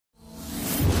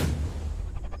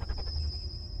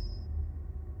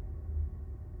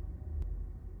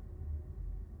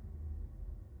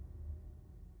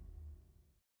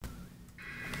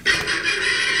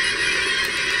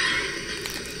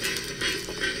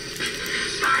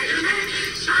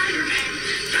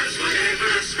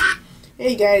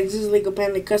Hey guys, this is Lego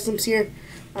Panda Customs here.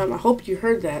 I hope you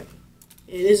heard that.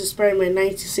 It is a Spider-Man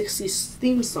 1960s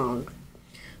theme song.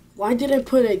 Why did I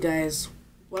put it, guys?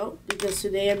 Well, because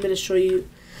today I'm going to show you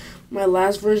my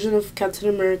last version of Captain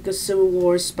America Civil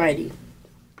War Spidey.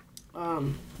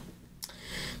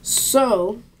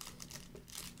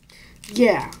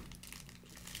 Yeah.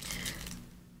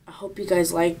 I hope you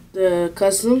guys like the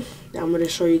custom that I'm going to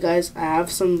show you guys. I have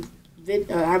some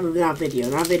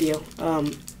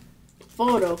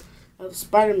photo of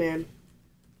Spider-Man.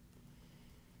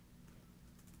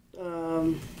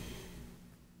 To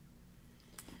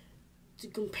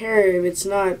compare if it's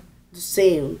not the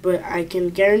same, but I can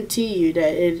guarantee you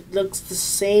that it looks the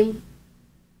same.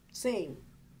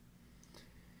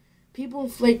 People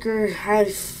in Flickr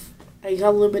I got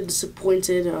a little bit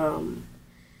disappointed. I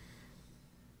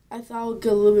thought I would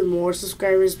get a little bit more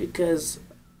subscribers because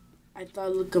I thought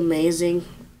it looked amazing.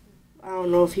 I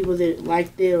don't know if people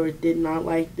liked it or did not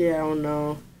like it. I don't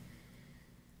know.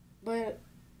 But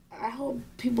I hope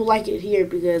people like it here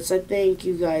because I think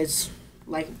you guys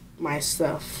like my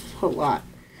stuff a lot.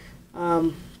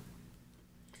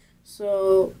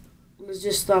 So let's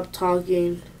just stop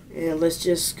talking and let's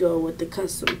just go with the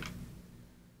custom.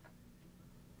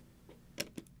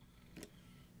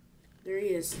 There he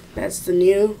is. That's the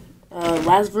new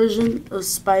last version of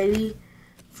Spidey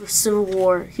for Civil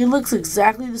War. He looks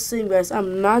exactly the same, guys.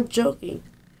 I'm not joking.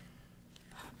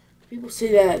 People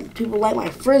say that people like my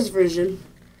first version.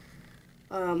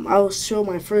 I will show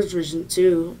my first version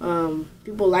too.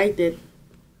 People liked it.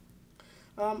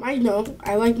 I know.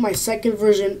 I like my second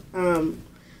version. I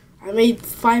made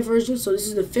 5 versions, so this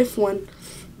is the 5th one.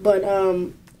 But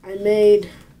I made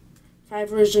 5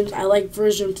 versions. I like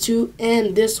version 2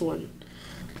 and this one.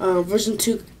 Version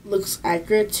 2 looks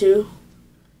accurate too.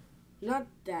 Not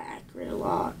that accurate a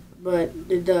lot, but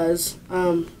it does.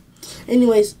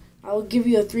 Anyways, I will give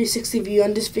you a 360 view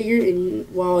on this figure and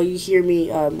while you hear me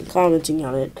commenting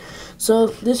on it. So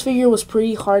this figure was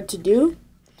pretty hard to do.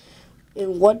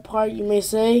 In what part, you may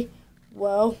say?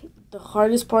 Well, the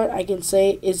hardest part I can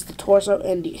say is the torso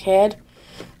and the head.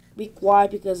 Why?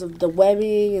 Because of the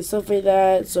webbing and stuff like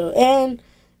that. So, and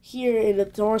here in the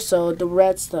torso, the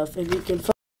red stuff. If you can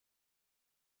come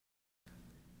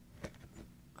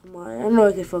on, I know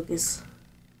I can focus.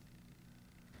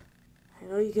 I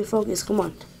know you can focus. Come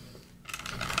on.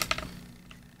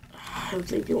 I don't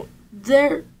think you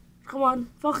there. Come on,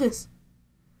 focus.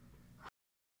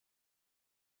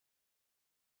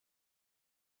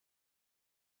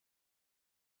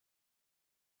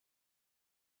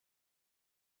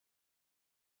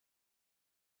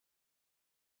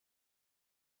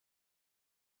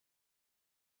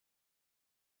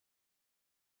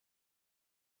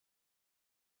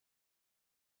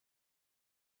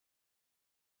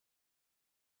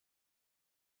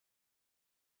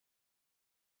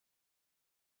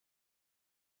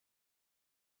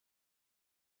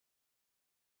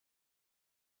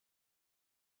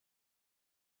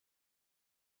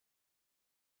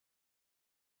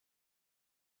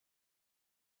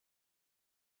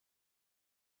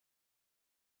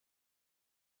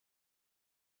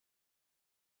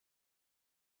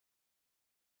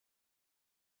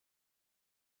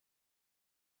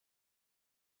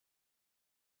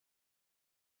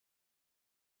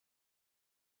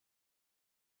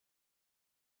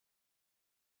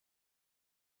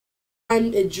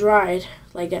 And it dried,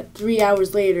 like at 3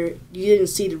 hours later, you didn't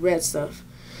see the red stuff.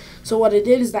 So what I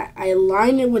did is that I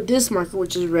aligned it with this marker,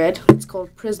 which is red. It's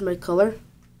called Prismacolor.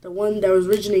 The one that was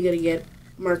originally going to get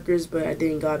markers, but I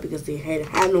didn't got because they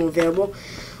had no available.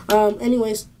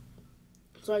 Anyways,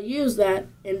 so I used that,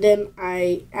 and then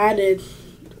I added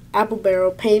apple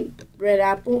barrel paint, red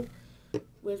apple,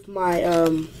 with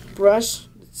my brush,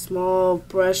 small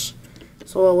brush.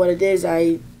 So what I did is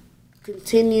I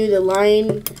continued the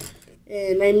line,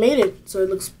 and I made it so it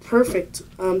looks perfect.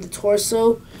 The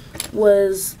torso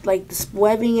was like this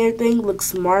webbing, everything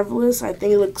looks marvelous. I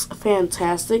think it looks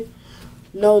fantastic,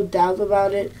 no doubt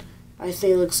about it. I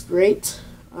think it looks great.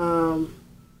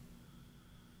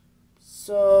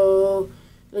 So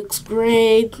it looks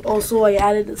great. Also, I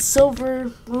added the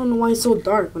silver. I don't know why it's so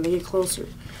dark when I get closer.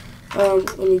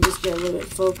 Let me just get a little bit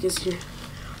focused here.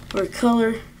 Or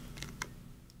color.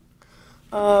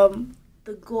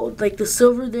 The gold, like the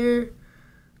silver there.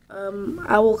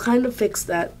 I will kind of fix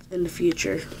that in the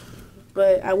future,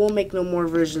 but I won't make no more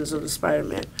versions of the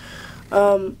Spider-Man.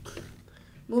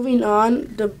 Moving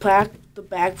on, the back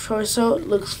torso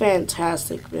looks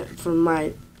fantastic from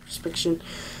my perspective.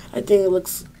 I think it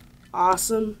looks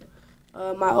awesome.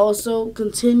 I also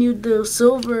continued the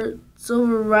silver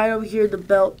right over here, the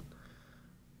belt,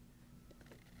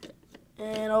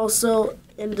 And also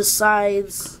in the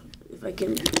sides, if I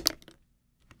can,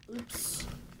 oops.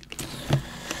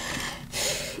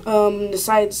 The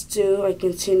sides too, I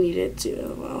continued it too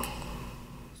as well.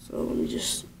 So let me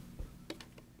just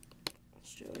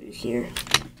show you here.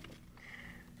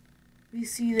 You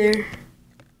see there.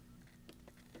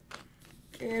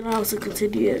 And I also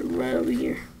continue it right over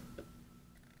here.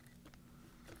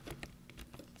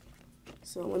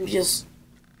 So let me just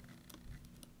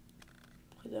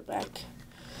put that back.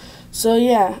 So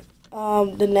yeah,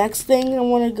 the next thing I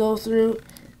want to go through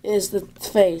is the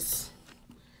face.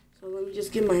 So let me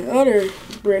just get my other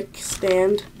brick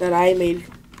stand that I made.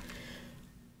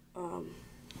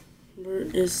 Where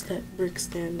is that brick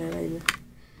stand that I made?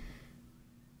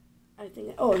 I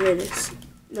think, oh, here it is.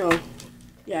 No,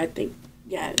 yeah, I think,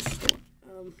 yeah, it's the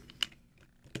one.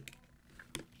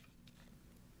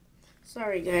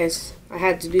 Sorry guys, I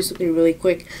had to do something really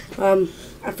quick. I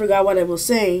forgot what I was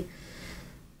saying.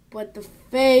 But the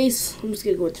face, I'm just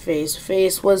gonna go with the face.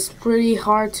 Face was pretty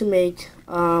hard to make.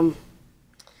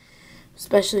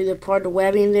 Especially the part of the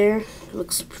webbing there. It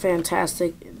looks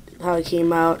fantastic how it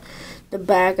came out. The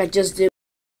back, I just did.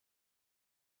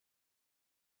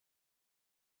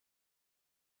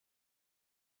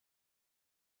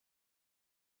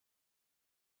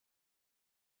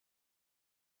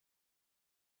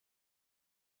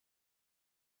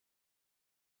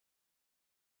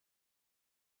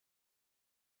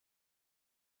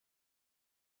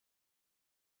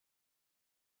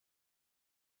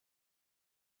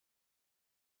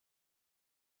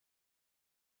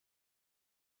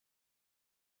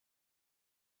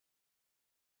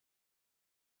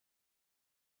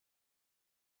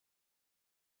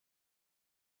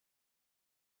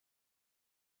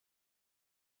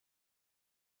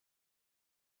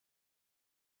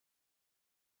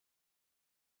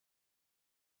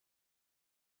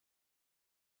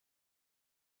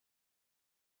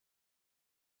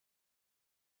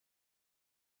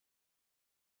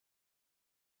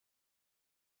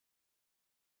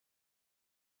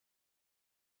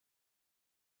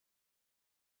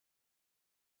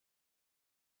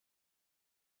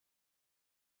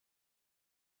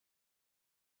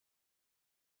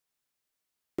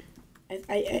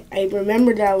 I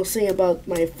remember that I was saying about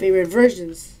my favorite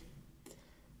versions.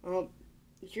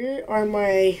 Here are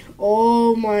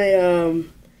all my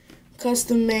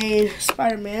custom made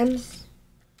Spider-Mans.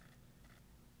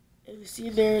 If you see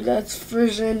there, that's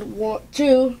version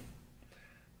 2,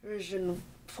 version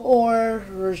 4,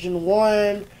 version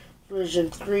 1, version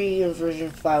 3, and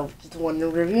version 5, which is the one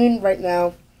I'm reviewing right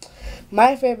now.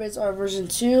 My favorites are version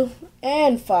 2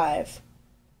 and 5.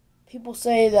 People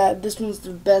say that this one's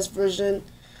the best version.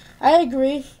 I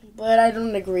agree, but I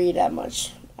don't agree that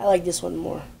much. I like this one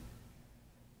more.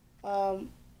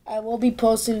 I will be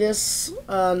posting this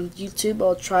on YouTube.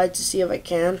 I'll try to see if I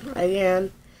can.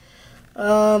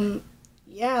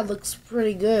 Yeah, it looks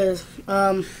pretty good.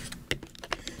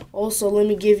 Also, let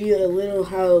me give you a little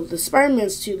how the Spider-Man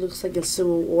suit looks like in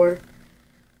Civil War.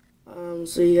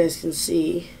 So you guys can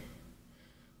see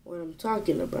what I'm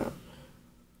talking about.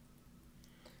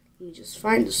 Let me just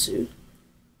find the suit.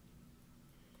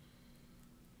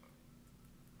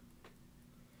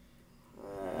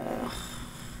 I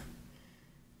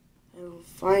don't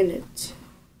find it.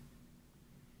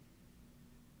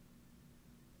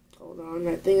 Hold on,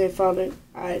 I think I found it.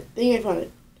 I did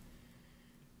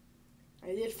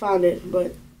find it,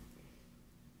 but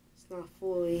it's not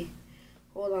fully.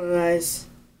 Hold on, guys.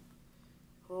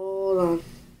 Hold on.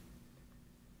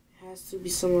 It has to be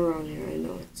somewhere around here. I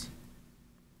know it.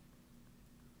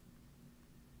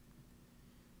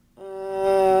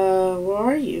 Where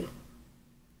are you?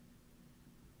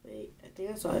 Wait, I think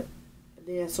I saw it. I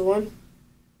think that's the one.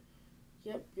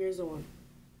 Yep, here's the one.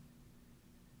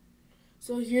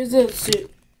 So here's the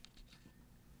suit.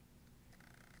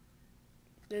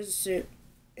 There's a suit.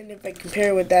 And if I compare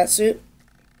it with that suit,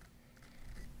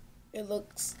 it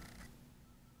looks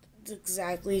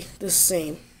exactly the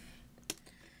same.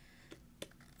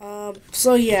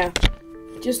 So yeah,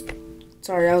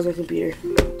 sorry, I was on the computer.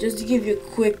 Just to give you a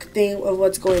quick thing of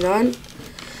what's going on.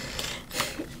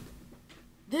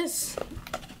 This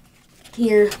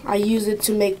here, I use it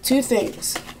to make two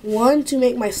things. One, to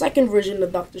make my second version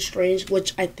of Doctor Strange,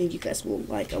 which I think you guys will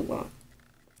like a lot.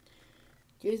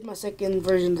 Here's my second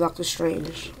version of Doctor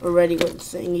Strange, already with the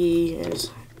thingy.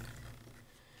 It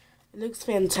looks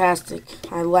fantastic.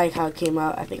 I like how it came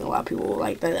out. I think a lot of people will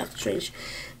like that Doctor Strange.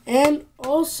 And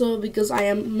also because I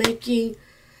am making,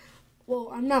 well,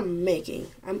 I'm not making,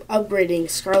 I'm upgrading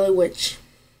Scarlet Witch.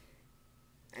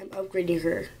 I'm upgrading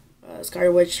her.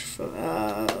 Scarlet Witch,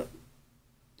 I'm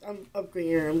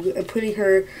upgrading her. I'm putting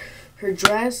her her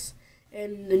dress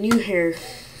and the new hair.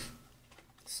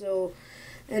 So,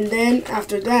 and then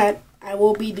after that, I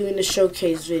will be doing the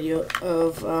showcase video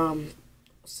of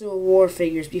Civil War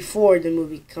figures before the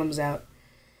movie comes out.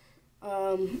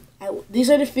 These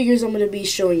are the figures I'm going to be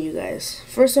showing you guys.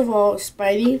 First of all,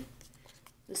 Spidey.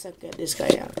 Let's get this guy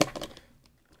out.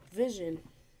 Vision.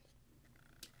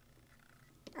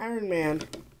 Iron Man.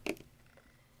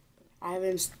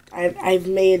 I've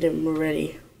made him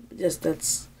already. Just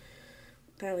that's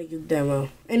kind of like a demo.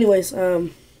 Anyways,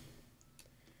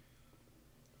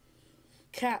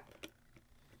 Cap.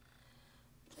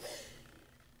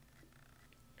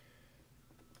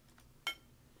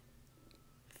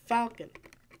 Falcon.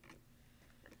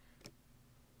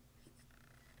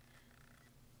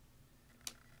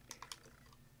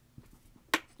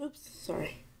 Oops,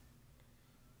 sorry.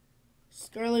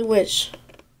 Scarlet Witch.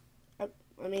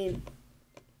 I mean,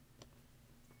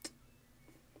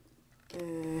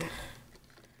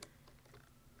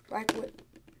 Black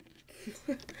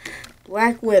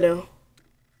Widow.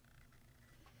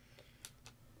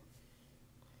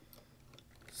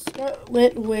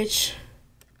 Scarlet Witch.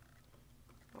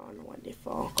 I don't know why they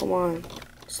fall. Come on.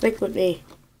 Stick with me.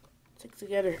 Stick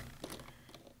together.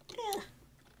 Yeah.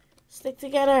 Stick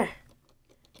together.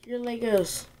 Your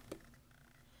Legos.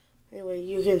 Anyway,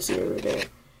 you can see over there.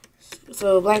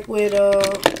 So, Black Widow.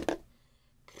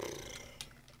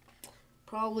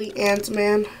 Probably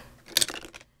Ant-Man.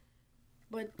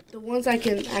 But the ones I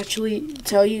can actually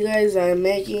tell you guys that I'm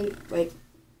making, like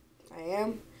I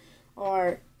am,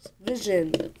 are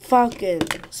Vision, Falcon,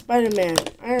 Spider-Man,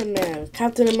 Iron Man,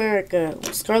 Captain America,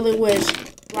 Scarlet Witch,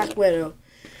 Black Widow.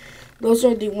 Those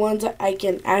are the ones that I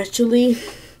can actually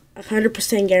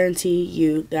 100% guarantee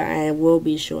you that I will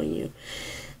be showing you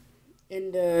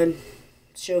in the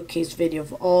showcase video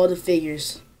of all the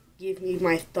figures. Give you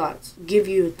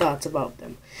thoughts about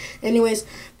them. Anyways,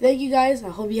 thank you guys. I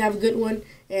hope you have a good one,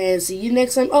 and see you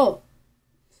next time. Oh,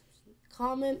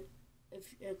 comment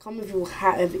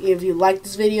if you like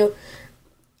this video.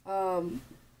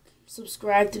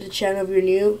 Subscribe to the channel if you're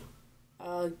new.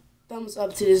 Thumbs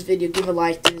up to this video. Give a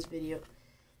like to this video.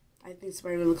 I think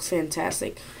Spider-Man looks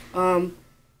fantastic.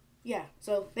 Yeah.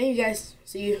 So thank you guys.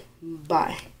 See you.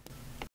 Bye.